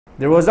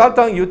The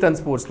Rosalton Youth and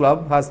Sports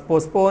Club has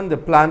postponed the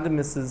planned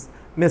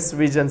Miss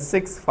Region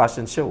 6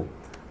 fashion show.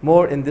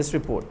 More in this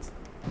report.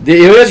 The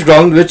area's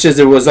ground, which is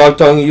the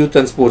Rosalton Youth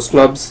and Sports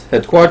Club's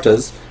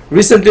headquarters,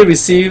 recently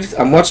received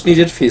a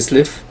much-needed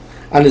facelift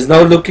and is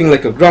now looking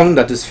like a ground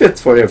that is fit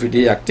for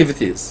everyday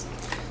activities.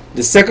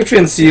 The Secretary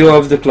and CEO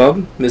of the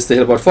club, Mr.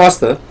 Hilbert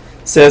Foster,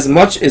 says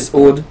much is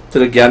owed to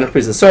the Guyana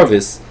Prison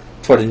Service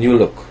for the new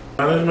look.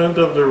 Management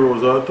of the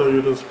Rosalton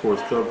Youth and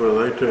Sports Club would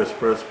like to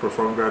express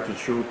profound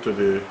gratitude to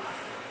the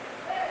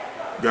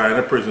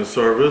Guyana Prison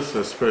Service,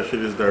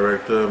 especially its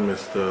director,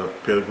 Mr.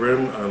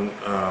 Pilgrim, and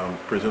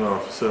prison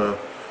officer,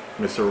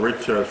 Mr.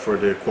 Richard, for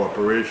their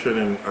cooperation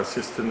in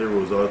assisting the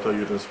Rosalton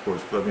Youth and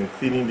Sports Club in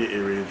cleaning the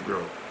area's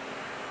ground.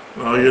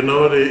 Now, you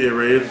know the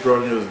area's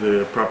ground is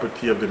the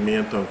property of the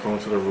main town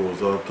council of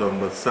Rosalton,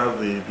 but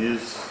sadly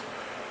these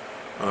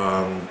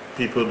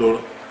people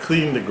don't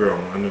clean the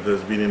ground, and it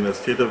has been in a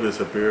state of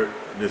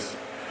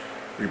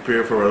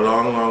repair for a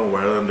long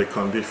while, and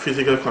the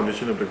physical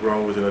condition of the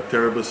ground was in a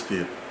terrible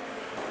state.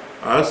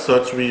 As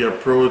such, we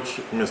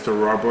approached Mr.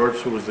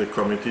 Roberts, who is the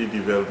Community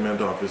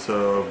Development Officer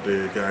of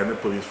the Guyana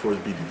Police Force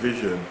B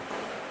Division,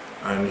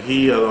 and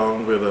he,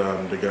 along with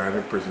the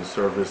Guyana Prison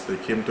Service, they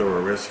came to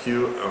our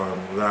rescue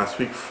last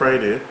week,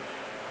 Friday.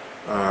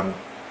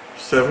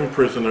 7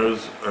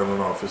 prisoners and an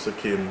officer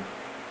came,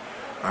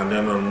 and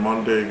then on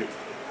Monday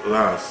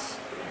last,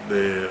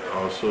 they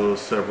also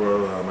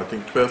several, I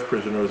think 12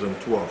 prisoners and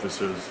 2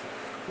 officers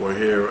were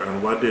here,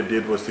 and what they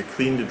did was to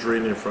clean the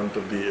drain in front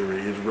of the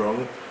area's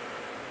ground,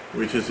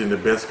 which is in the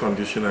best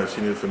condition I've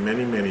seen it for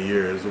many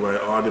years, while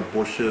all the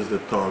bushes, the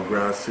tall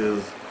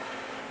grasses,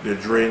 the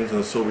drains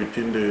and so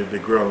within the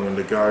ground and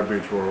the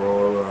garbage were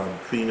all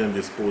clean and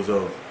disposed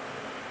of.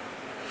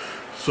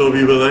 So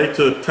we would like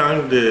to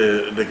thank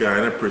the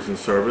Guyana Prison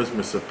Service,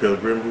 Mr.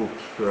 Pilgrim,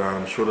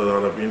 who showed a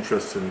lot of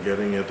interest in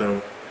getting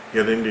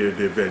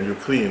the venue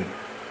clean.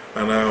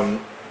 And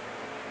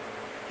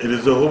it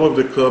is the hope of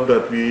the club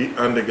that we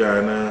and the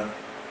Guyana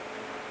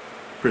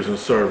Prison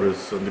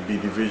Service and the B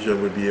Division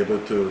will be able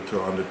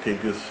to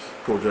undertake this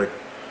project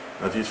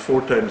at least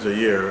 4 times a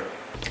year.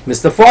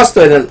 Mr.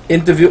 Foster, in an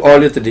interview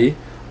earlier today,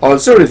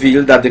 also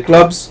revealed that the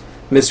club's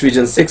Miss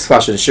Region 6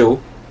 fashion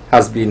show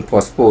has been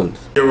postponed.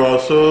 We are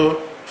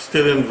also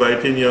still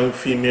inviting young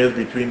females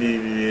between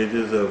the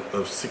ages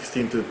of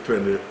 16 to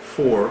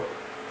 24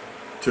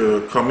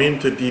 to come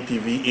into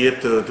DTV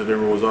 8 to the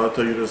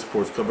Rosalton Youth and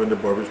Sports Club and the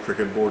Barbados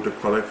Cricket Board to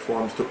collect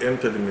forms to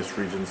enter the Miss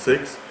Region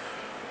 6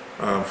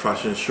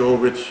 fashion show,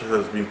 which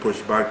has been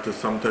pushed back to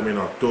sometime in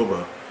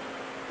October.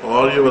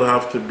 All you will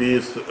have to be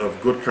is of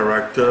good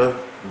character,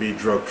 be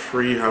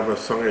drug-free, have a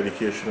strong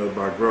educational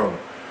background,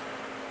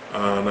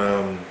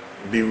 and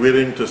be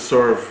willing to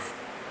serve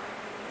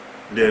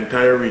the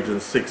entire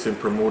Region 6 in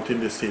promoting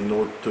the Say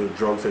No to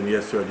Drugs and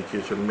Yes to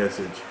Education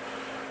message.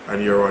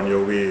 And you're on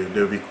your way.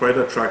 There will be quite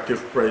attractive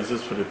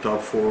prizes for the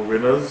top 4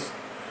 winners,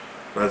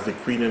 that's the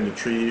Queen and the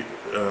 3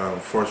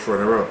 first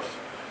runner-ups.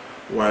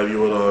 While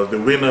the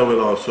winner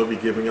will also be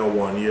giving a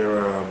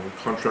 1-year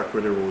contract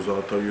with the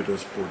Rosalton Youth and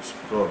Sports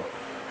Club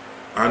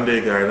and the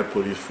Guyana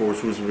Police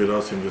Force, who's with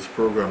us in this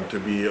program, to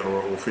be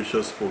our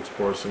official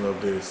spokesperson of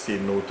the Say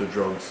No to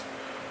Drugs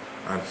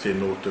and Say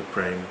No to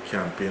Crime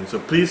campaign. So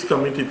please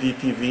come into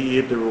DTV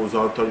 8, the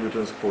Rosalton Youth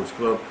and Sports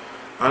Club,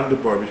 and the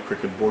Barbados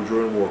Cricket Board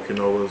during working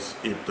hours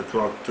 8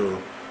 o'clock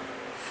to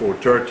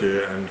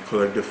 4:30, and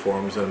collect the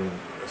forms and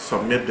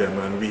submit them.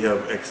 And we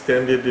have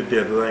extended the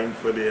deadline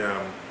for the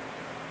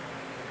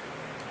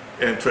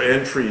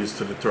entries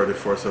to the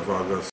 31st of August.